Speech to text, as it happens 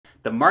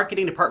The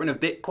marketing department of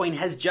Bitcoin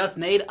has just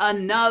made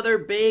another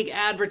big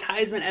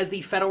advertisement as the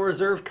Federal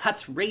Reserve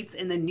cuts rates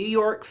and the New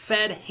York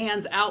Fed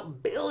hands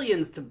out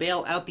billions to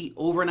bail out the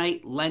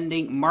overnight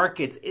lending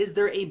markets. Is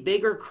there a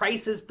bigger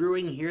crisis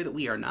brewing here that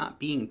we are not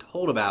being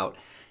told about?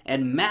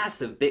 And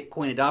massive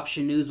Bitcoin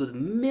adoption news with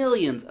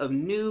millions of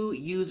new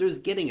users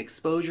getting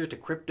exposure to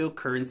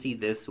cryptocurrency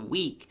this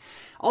week.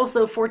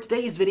 Also, for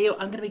today's video,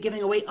 I'm going to be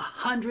giving away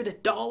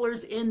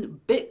 $100 in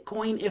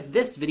Bitcoin if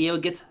this video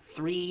gets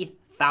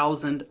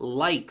 3,000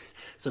 likes.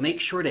 So make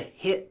sure to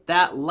hit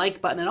that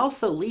like button and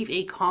also leave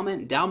a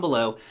comment down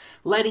below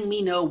letting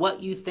me know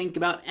what you think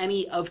about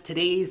any of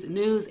today's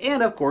news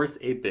and, of course,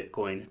 a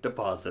Bitcoin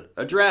deposit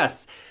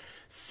address.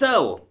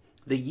 So,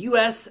 the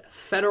U.S.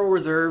 Federal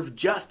Reserve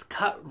just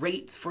cut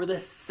rates for the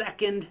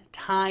second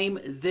time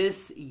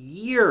this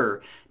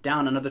year,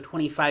 down another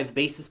 25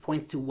 basis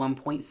points to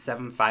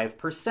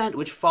 1.75%,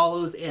 which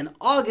follows an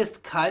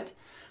August cut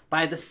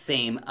by the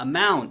same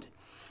amount,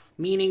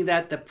 meaning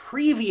that the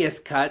previous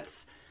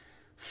cuts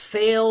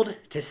failed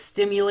to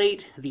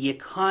stimulate the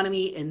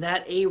economy and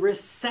that a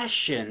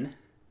recession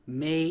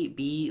may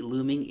be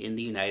looming in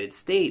the United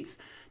States.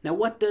 Now,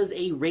 what does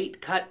a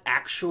rate cut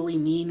actually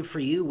mean for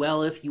you?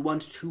 Well, if you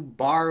want to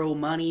borrow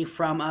money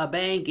from a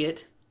bank,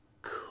 it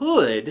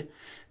could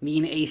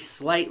mean a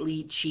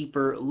slightly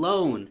cheaper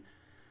loan.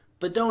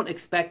 But don't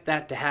expect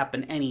that to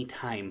happen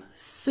anytime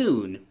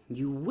soon.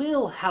 You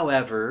will,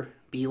 however,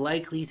 be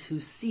likely to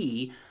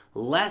see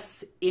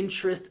less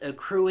interest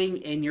accruing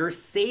in your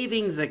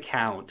savings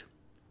account,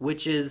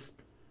 which is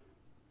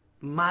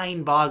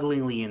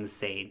mind-bogglingly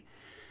insane.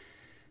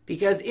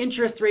 Because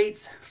interest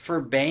rates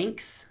for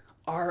banks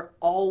are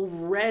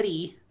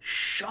already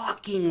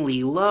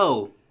shockingly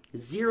low.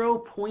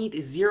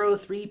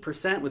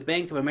 0.03% with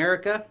Bank of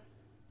America.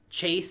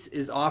 Chase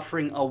is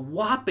offering a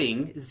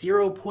whopping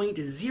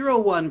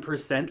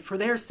 0.01% for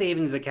their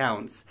savings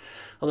accounts.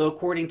 Although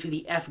according to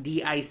the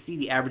FDIC,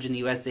 the average in the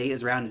USA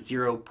is around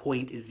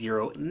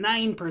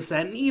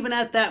 0.09%. And even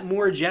at that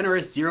more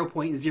generous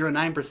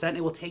 0.09%,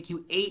 it will take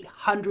you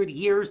 800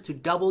 years to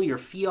double your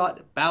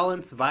fiat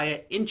balance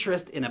via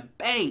interest in a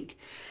bank.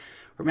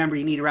 Remember,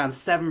 you need around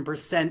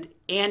 7%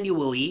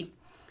 annually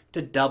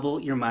to double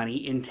your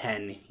money in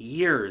 10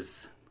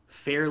 years.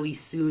 Fairly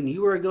soon,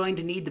 you are going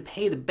to need to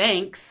pay the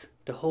banks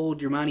to hold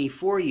your money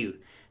for you.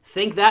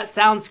 Think that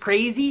sounds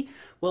crazy?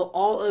 Well,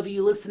 all of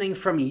you listening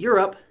from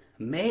Europe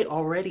may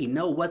already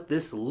know what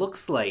this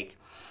looks like.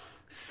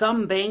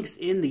 Some banks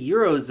in the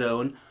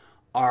Eurozone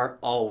are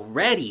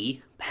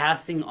already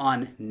passing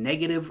on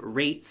negative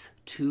rates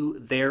to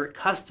their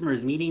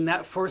customers, meaning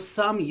that for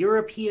some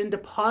European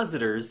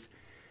depositors,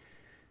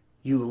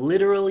 you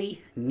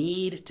literally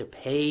need to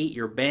pay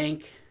your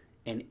bank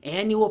an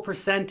annual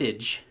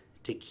percentage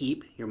to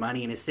keep your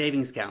money in a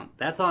savings account.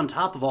 That's on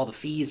top of all the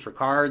fees for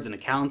cards and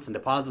accounts and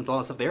deposits and all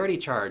that stuff they already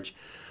charge.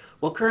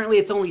 Well, currently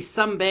it's only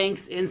some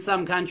banks in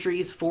some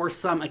countries for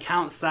some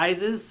account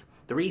sizes.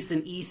 The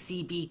recent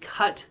ECB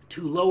cut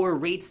to lower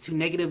rates to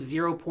negative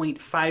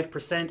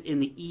 0.5% in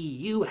the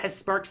EU has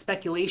sparked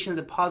speculation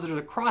that depositors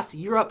across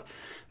Europe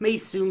may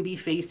soon be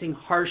facing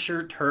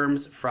harsher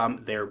terms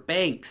from their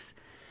banks.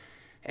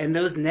 And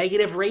those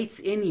negative rates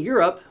in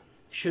Europe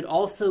should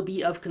also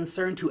be of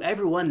concern to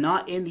everyone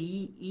not in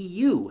the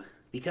EU,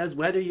 because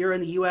whether you're in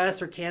the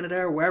US or Canada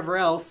or wherever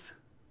else,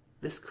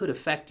 this could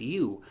affect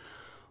you.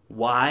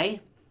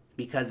 Why?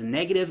 Because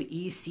negative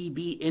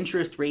ECB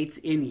interest rates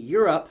in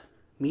Europe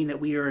mean that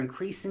we are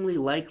increasingly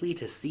likely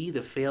to see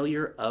the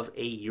failure of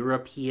a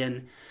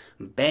European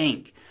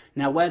bank.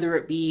 Now, whether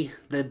it be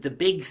the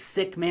big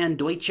sick man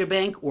Deutsche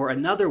Bank or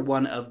another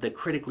one of the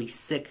critically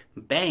sick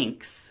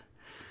banks,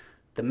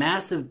 the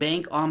massive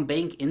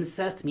bank-on-bank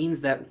incest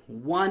means that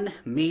one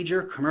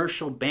major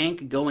commercial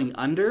bank going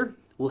under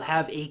will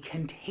have a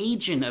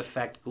contagion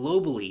effect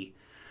globally,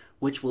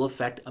 which will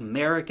affect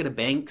American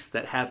banks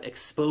that have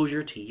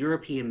exposure to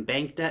European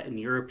bank debt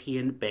and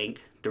European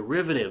bank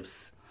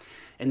derivatives.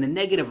 And the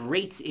negative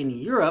rates in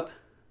Europe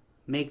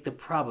make the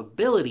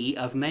probability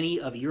of many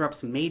of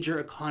Europe's major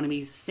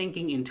economies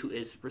sinking into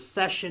a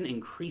recession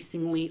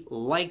increasingly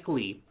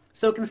likely.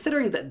 So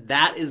considering that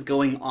that is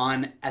going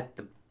on at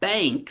the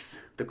banks,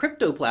 the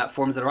crypto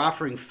platforms that are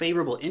offering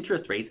favorable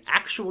interest rates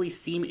actually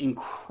seem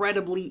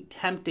incredibly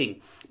tempting.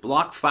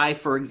 BlockFi,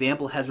 for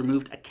example, has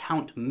removed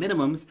account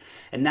minimums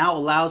and now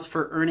allows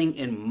for earning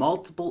in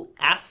multiple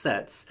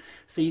assets.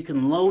 So you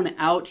can loan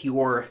out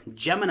your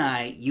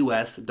Gemini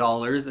US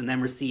dollars and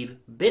then receive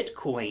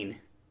Bitcoin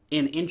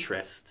in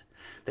interest.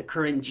 The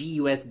current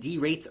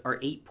GUSD rates are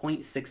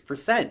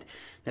 8.6%.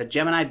 Now,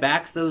 Gemini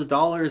backs those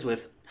dollars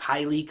with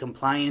highly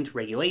compliant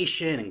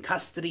regulation and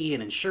custody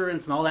and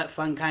insurance and all that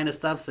fun kind of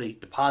stuff. So you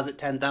deposit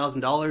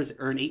 $10,000,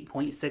 earn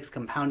 8.6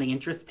 compounding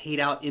interest paid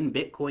out in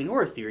Bitcoin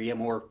or Ethereum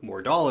or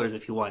more dollars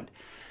if you want.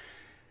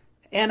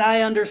 And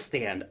I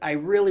understand, I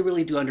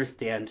really do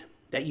understand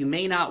that you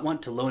may not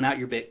want to loan out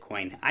your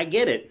Bitcoin. I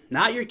get it.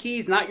 Not your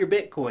keys, not your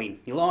Bitcoin.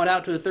 You loan it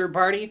out to a third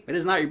party, it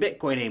is not your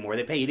Bitcoin anymore.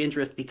 They pay you the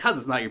interest because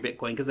it's not your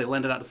Bitcoin because they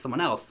lend it out to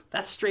someone else.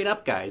 That's straight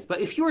up, guys.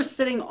 But if you are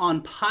sitting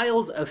on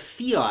piles of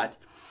fiat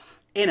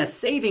in a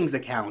savings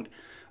account,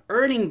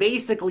 earning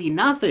basically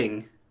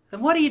nothing,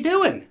 then what are you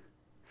doing?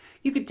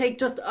 You could take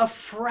just a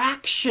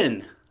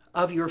fraction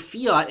of your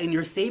fiat in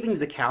your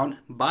savings account,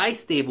 buy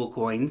stable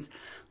coins,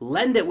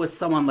 lend it with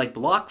someone like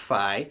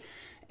BlockFi,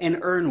 and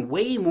earn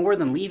way more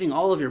than leaving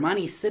all of your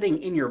money sitting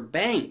in your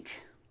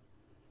bank.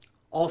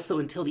 Also,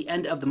 until the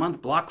end of the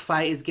month,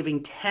 BlockFi is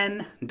giving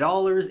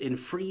 $10 in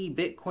free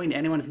Bitcoin to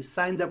anyone who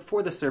signs up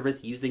for the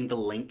service using the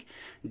link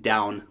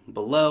down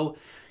below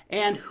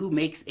and who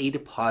makes a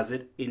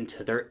deposit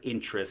into their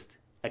interest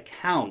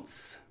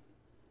accounts.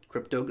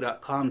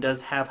 Crypto.com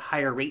does have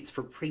higher rates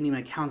for premium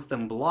accounts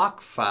than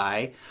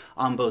BlockFi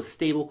on both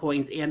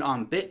stablecoins and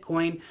on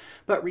Bitcoin,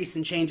 but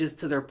recent changes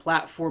to their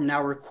platform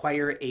now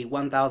require a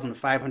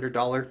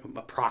 $1,500,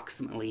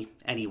 approximately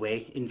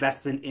anyway,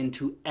 investment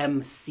into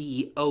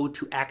MCO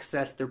to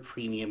access their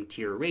premium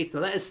tier rates. Now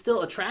that is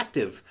still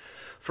attractive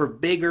for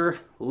bigger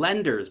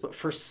lenders, but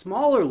for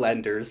smaller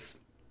lenders,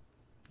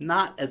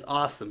 not as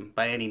awesome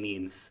by any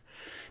means.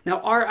 Now,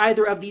 are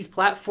either of these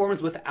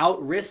platforms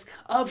without risk?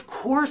 Of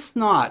course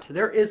not.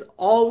 There is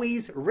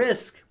always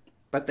risk,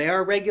 but they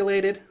are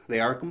regulated, they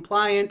are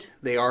compliant,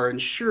 they are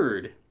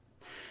insured.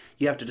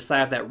 You have to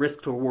decide if that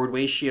risk to reward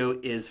ratio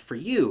is for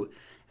you.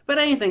 But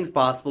anything's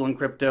possible in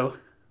crypto,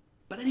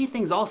 but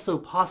anything's also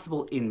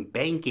possible in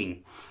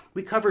banking.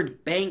 We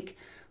covered bank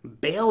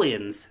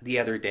bail-ins the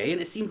other day, and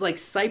it seems like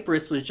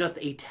Cyprus was just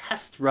a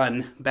test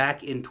run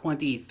back in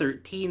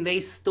 2013.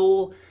 They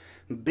stole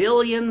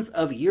billions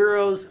of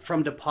euros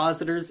from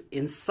depositors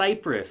in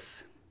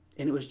Cyprus,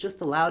 and it was just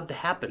allowed to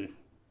happen.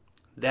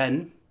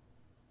 Then,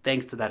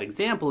 thanks to that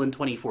example in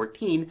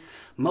 2014,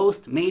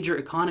 most major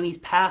economies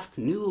passed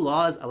new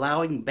laws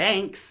allowing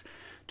banks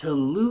to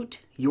loot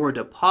your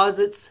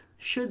deposits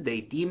should they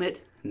deem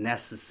it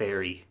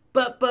necessary.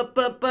 But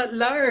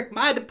Lark,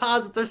 my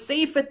deposits are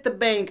safe at the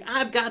bank.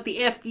 I've got the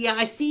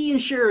FDIC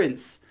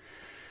insurance.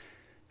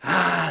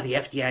 Ah, the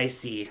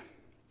FDIC.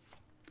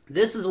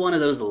 This is one of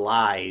those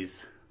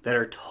lies that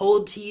are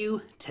told to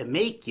you to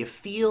make you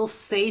feel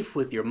safe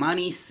with your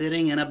money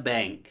sitting in a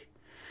bank.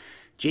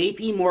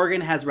 JP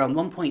Morgan has around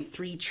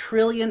 $1.3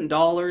 trillion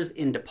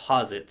in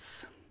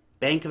deposits.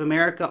 Bank of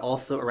America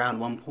also around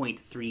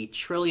 $1.3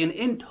 trillion.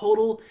 In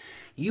total,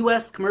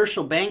 U.S.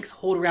 commercial banks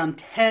hold around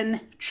 $10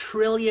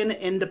 trillion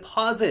in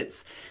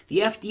deposits. The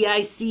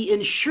FDIC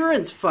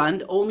insurance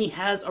fund only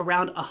has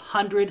around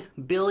 $100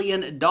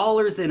 billion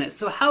in it.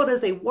 So how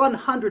does a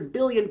 $100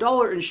 billion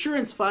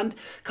insurance fund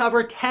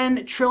cover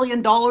 $10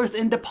 trillion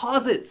in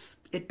deposits?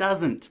 It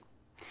doesn't.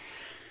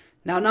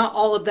 Now, not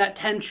all of that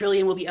 $10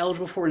 trillion will be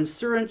eligible for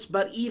insurance,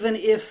 but even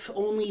if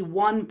only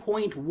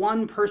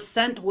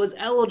 1.1% was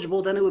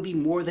eligible, then it would be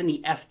more than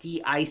the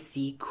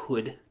FDIC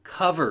could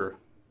cover.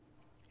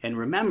 And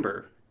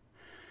remember,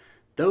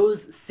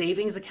 those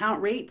savings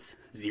account rates,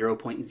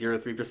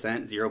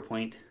 0.03%,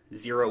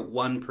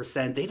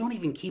 0.01%, they don't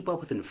even keep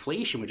up with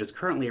inflation, which is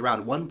currently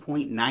around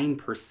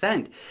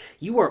 1.9%.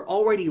 You are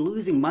already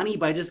losing money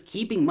by just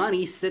keeping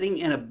money sitting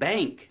in a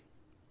bank.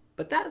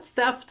 But that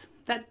theft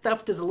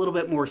is a little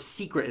bit more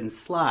secret and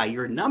sly.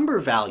 Your number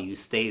value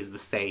stays the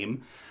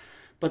same,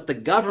 but the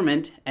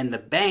government and the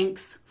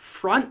banks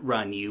front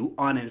run you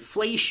on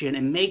inflation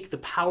and make the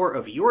power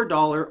of your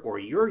dollar or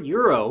your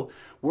euro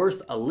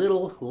worth a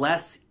little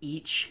less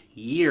each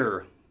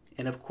year.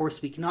 And of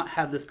course, we cannot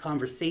have this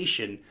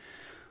conversation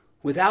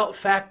without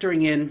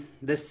factoring in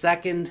the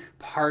second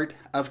part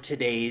of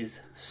today's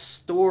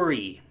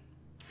story.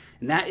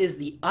 And that is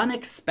the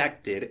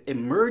unexpected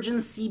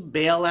emergency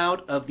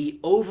bailout of the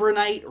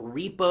overnight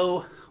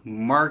repo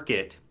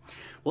market.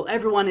 Well,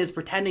 everyone is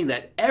pretending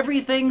that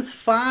everything's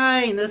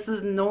fine. This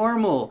is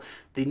normal.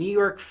 The New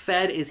York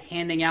Fed is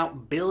handing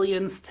out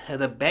billions to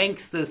the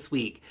banks this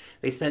week.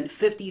 They spent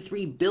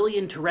 $53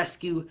 billion to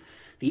rescue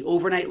the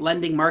overnight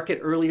lending market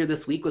earlier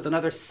this week, with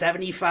another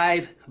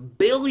 $75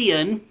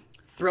 billion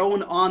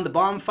thrown on the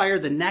bonfire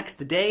the next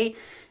day,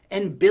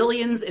 and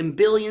billions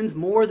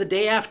more the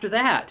day after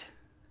that.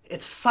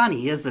 It's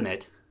funny, isn't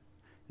it?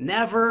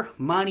 Never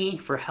money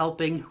for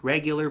helping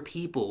regular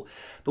people.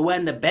 But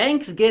when the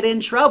banks get in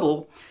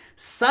trouble,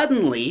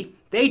 suddenly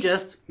they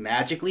just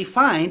magically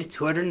find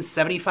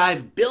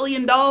 $275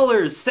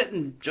 billion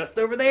sitting just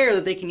over there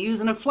that they can use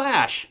in a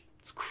flash.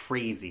 It's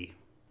crazy.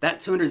 That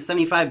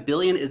 $275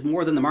 billion is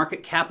more than the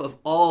market cap of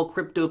all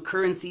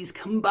cryptocurrencies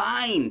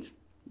combined.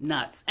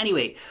 Nuts.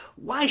 Anyway,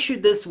 why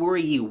should this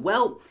worry you?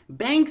 Well,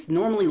 banks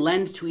normally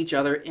lend to each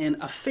other in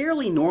a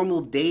fairly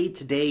normal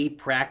day-to-day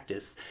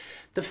practice.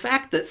 The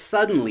fact that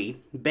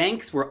suddenly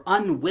banks were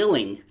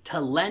unwilling to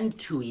lend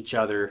to each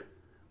other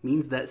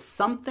means that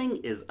something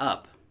is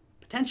up.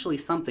 Potentially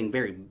something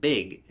very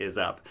big is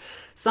up.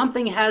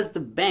 Something has the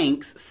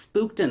banks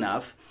spooked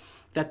enough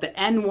that the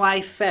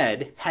NY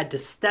Fed had to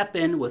step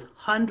in with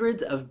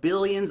hundreds of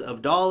billions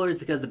of dollars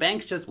because the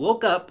banks just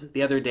woke up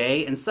the other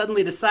day and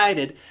suddenly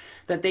decided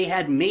that they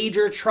had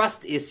major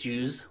trust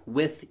issues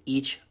with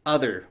each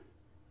other.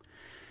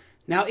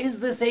 Now, is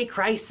this a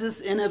crisis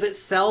in of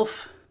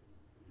itself?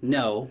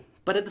 No,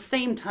 but at the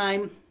same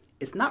time,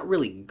 it's not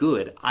really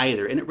good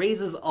either, and it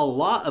raises a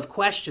lot of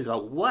questions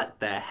about what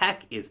the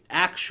heck is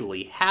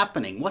actually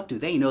happening. What do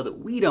they know that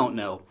we don't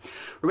know?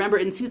 Remember,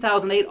 in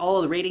 2008, all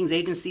of the ratings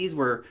agencies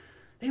were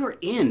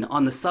in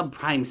on the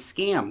subprime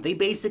scam. They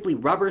basically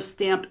rubber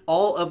stamped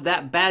all of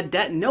that bad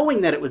debt, knowing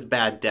that it was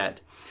bad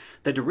debt.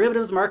 The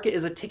derivatives market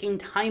is a ticking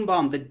time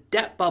bomb. The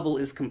debt bubble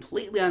is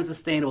completely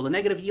unsustainable. The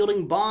negative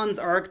yielding bonds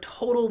are a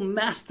total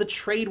mess. The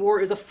trade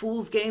war is a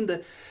fool's game.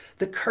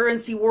 The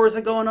currency wars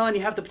are going on.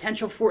 You have the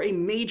potential for a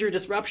major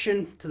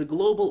disruption to the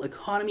global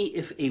economy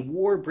if a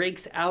war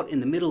breaks out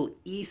in the Middle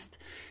East,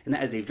 and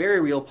that is a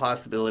very real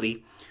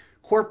possibility.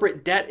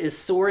 Corporate debt is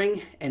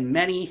soaring, and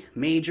many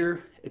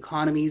major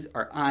economies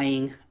are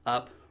eyeing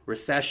up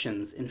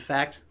recessions. In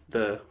fact,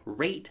 the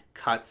rate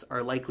cuts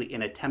are likely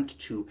an attempt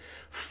to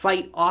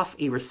fight off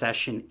a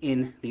recession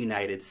in the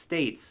United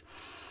States.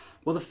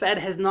 Well, the Fed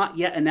has not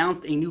yet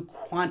announced a new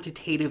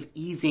quantitative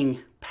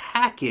easing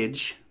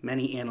package.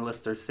 Many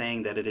analysts are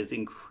saying that it is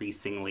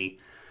increasingly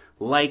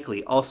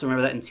likely. Also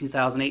remember that in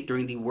 2008,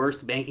 during the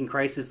worst banking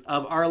crisis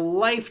of our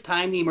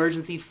lifetime, the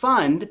emergency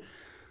fund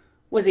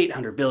was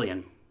 $800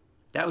 billion.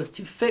 That was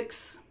to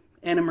fix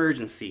an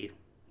emergency.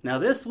 Now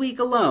this week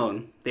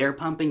alone, they are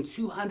pumping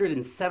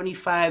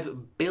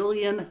 $275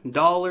 billion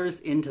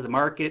into the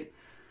market,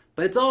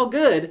 but it's all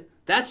good.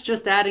 That's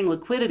just adding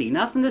liquidity.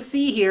 Nothing to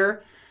see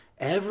here.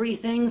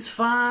 Everything's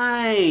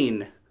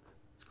fine.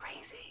 It's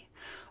crazy.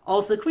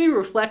 Also, can we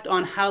reflect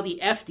on how the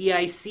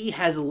FDIC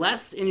has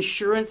less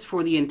insurance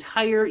for the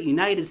entire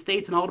United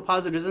States and all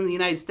depositors in the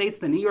United States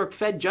than the New York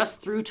Fed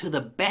just threw to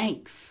the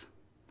banks?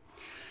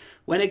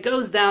 When it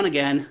goes down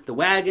again, the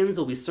wagons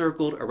will be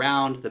circled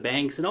around the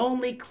banks and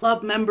only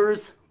club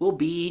members will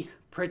be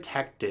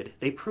protected.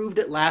 They proved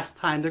it last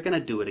time. They're going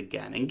to do it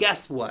again. And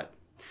guess what?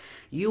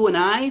 You and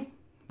I,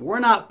 we're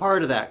not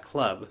part of that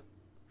club.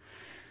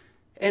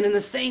 And in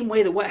the same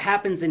way that what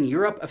happens in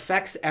Europe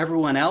affects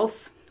everyone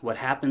else, what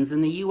happens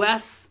in the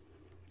US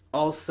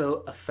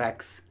also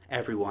affects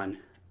everyone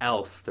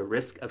else. The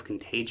risk of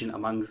contagion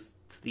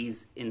amongst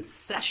these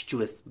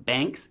incestuous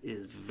banks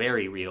is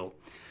very real.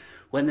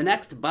 When the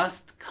next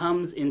bust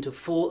comes into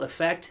full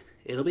effect,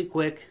 it'll be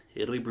quick,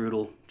 it'll be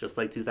brutal, just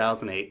like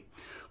 2008.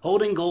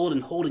 Holding gold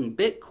and holding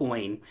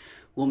Bitcoin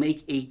will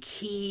make a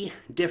key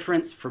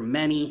difference for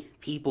many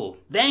people.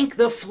 Thank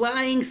the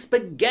flying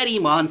spaghetti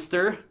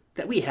monster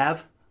that we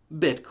have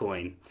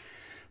Bitcoin.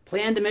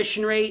 Planned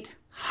emission rate,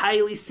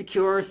 highly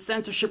secure,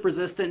 censorship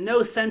resistant,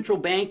 no central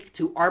bank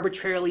to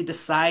arbitrarily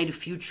decide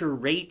future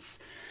rates.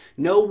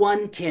 No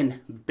one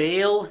can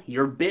bail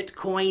your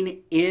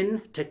Bitcoin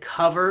in to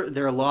cover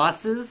their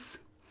losses.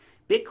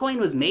 Bitcoin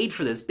was made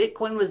for this.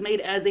 Bitcoin was made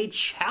as a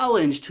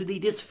challenge to the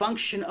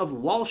dysfunction of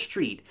Wall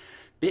Street.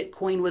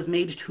 Bitcoin was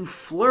made to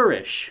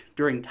flourish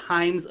during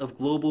times of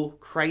global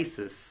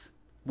crisis.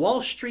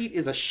 Wall Street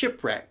is a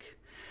shipwreck,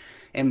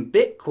 and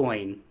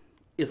Bitcoin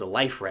is a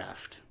life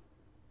raft.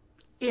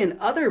 In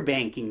other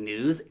banking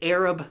news,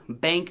 Arab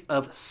Bank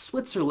of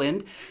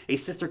Switzerland, a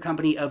sister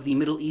company of the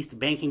Middle East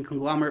banking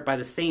conglomerate by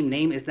the same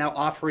name, is now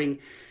offering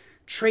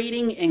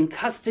trading and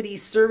custody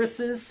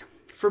services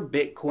for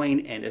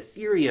Bitcoin and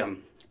Ethereum.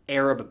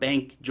 Arab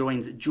Bank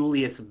joins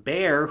Julius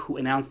Baer, who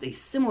announced a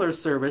similar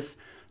service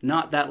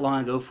not that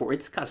long ago for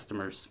its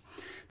customers.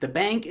 The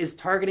bank is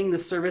targeting the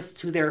service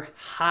to their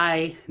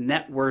high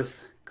net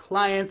worth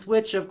clients,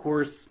 which of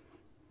course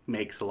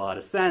makes a lot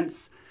of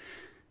sense.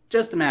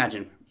 Just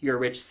imagine, you're a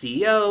rich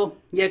CEO,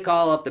 you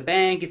call up the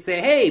bank, you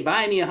say, hey,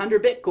 buy me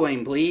 100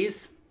 Bitcoin,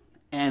 please.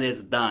 And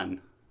it's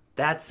done.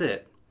 That's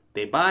it.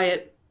 They buy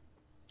it,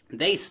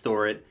 they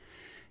store it,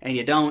 and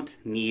you don't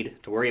need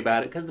to worry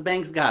about it because the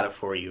bank's got it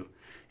for you.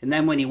 And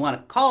then when you want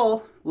to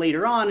call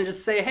later on and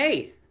just say,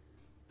 hey,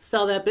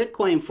 sell that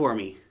Bitcoin for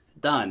me,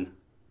 done.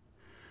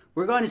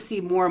 We're going to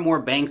see more and more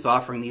banks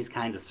offering these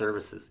kinds of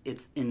services.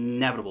 It's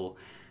inevitable.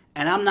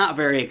 And I'm not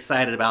very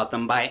excited about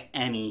them by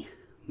any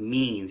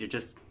means. You're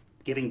just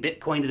giving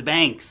Bitcoin to the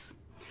banks.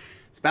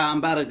 I'm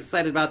about as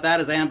excited about that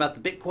as I am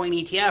about the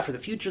Bitcoin ETF or the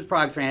futures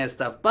products or any of that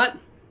stuff. But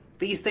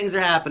these things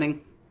are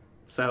happening.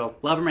 So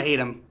love them or hate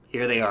them,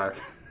 here they are.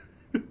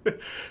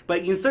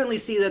 But you can certainly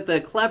see that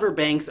the clever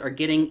banks are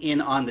getting in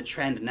on the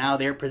trend now.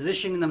 They're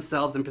positioning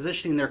themselves and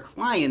positioning their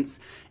clients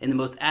in the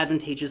most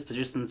advantageous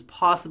positions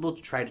possible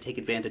to try to take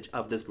advantage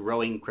of this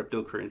growing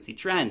cryptocurrency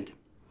trend.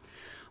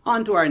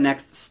 On to our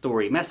next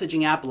story.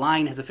 Messaging app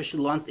Line has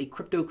officially launched a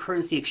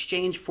cryptocurrency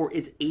exchange for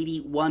its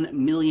 81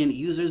 million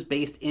users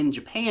based in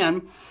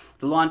Japan.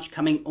 The launch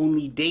coming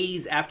only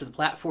days after the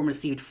platform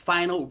received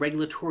final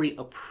regulatory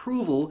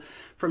approval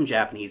from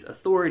Japanese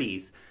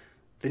authorities.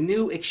 The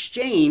new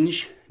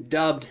exchange,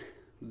 dubbed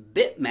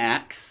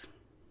BitMax,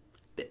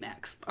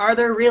 BitMax. Are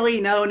there really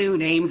no new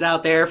names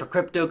out there for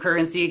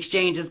cryptocurrency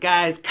exchanges,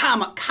 guys?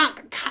 Come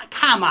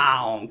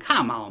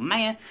on,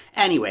 man.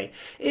 Anyway,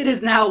 it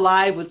is now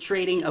live with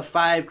trading of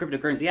 5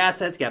 cryptocurrency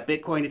assets. You got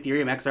Bitcoin,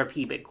 Ethereum,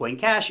 XRP, Bitcoin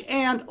Cash,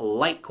 and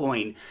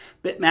Litecoin.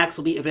 BitMax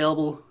will be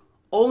available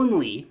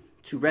only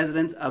to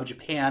residents of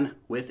Japan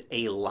with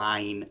a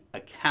line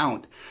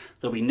account.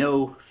 There'll be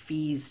no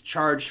fees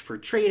charged for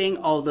trading,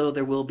 although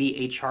there will be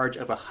a charge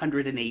of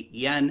 108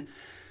 yen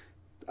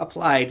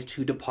applied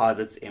to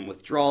deposits and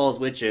withdrawals,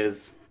 which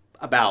is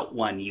about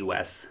 $1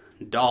 US.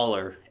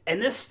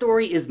 And this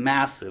story is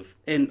massive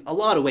in a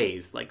lot of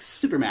ways, like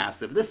super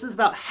massive. This is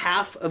about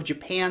half of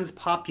Japan's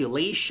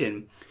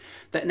population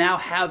that now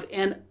have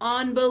an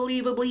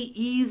unbelievably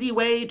easy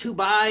way to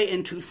buy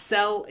and to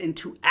sell and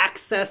to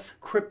access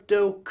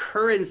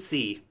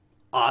cryptocurrency.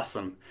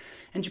 Awesome.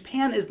 And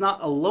Japan is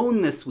not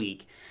alone this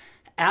week.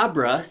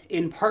 Abra,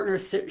 in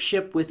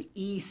partnership with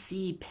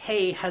EC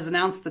Pay, has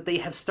announced that they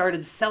have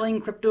started selling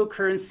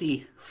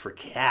cryptocurrency for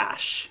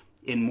cash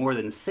in more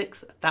than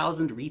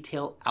 6,000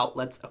 retail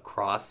outlets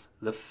across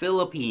the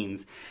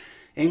Philippines,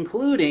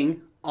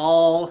 including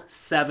all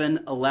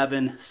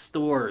 7-Eleven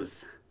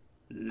stores.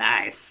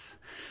 Nice.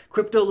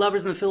 Crypto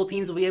lovers in the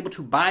Philippines will be able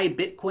to buy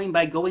Bitcoin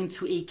by going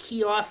to a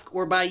kiosk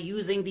or by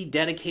using the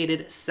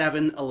dedicated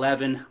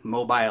 7-Eleven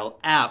mobile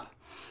app.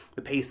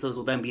 The pesos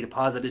will then be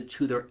deposited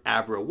to their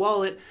Abra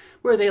wallet,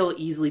 where they'll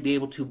easily be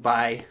able to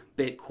buy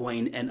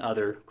Bitcoin and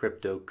other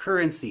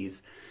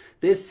cryptocurrencies.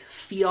 This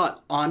fiat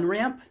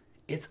on-ramp,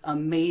 it's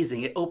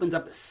amazing. It opens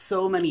up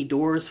so many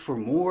doors for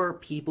more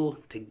people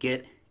to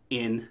get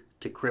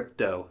into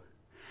crypto.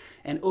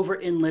 And over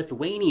in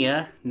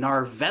Lithuania,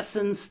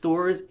 Narvesen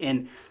stores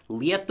and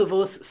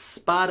Lietuvos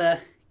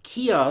Spada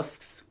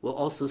kiosks will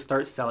also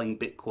start selling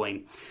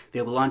Bitcoin.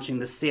 They'll be launching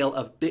the sale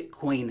of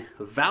Bitcoin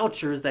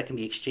vouchers that can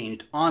be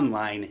exchanged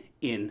online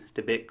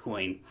into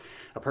Bitcoin.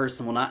 A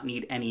person will not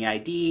need any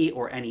ID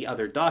or any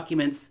other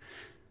documents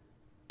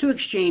to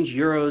exchange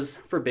euros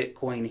for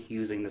Bitcoin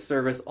using the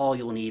service. All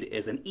you'll need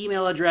is an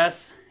email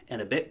address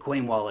and a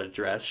Bitcoin wallet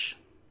address.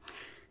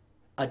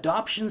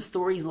 Adoption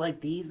stories like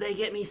these, they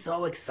get me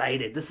so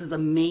excited. This is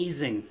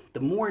amazing.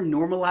 The more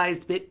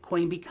normalized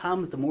Bitcoin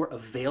becomes, the more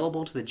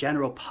available to the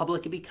general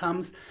public it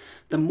becomes,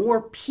 the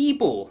more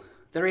people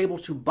that are able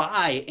to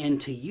buy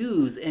and to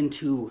use and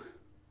to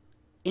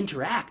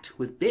interact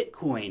with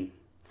Bitcoin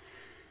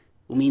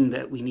will mean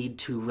that we need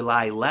to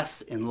rely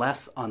less and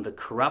less on the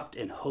corrupt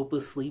and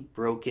hopelessly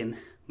broken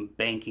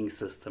banking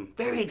system.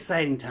 Very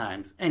exciting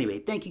times. Anyway,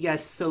 thank you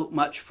guys so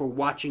much for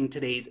watching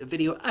today's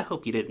video. I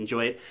hope you did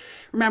enjoy it.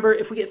 Remember,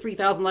 if we get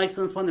 3,000 likes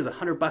on this one, there's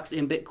 $100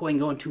 in Bitcoin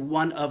going to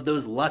one of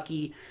those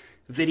lucky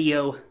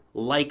video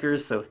likers.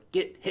 So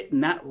get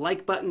hitting that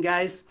like button,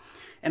 guys.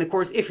 And of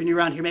course, if you're new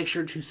around here, make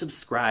sure to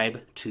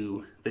subscribe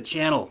to the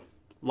channel.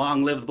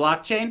 Long live the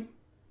blockchain,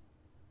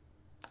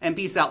 and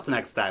peace out till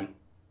next time.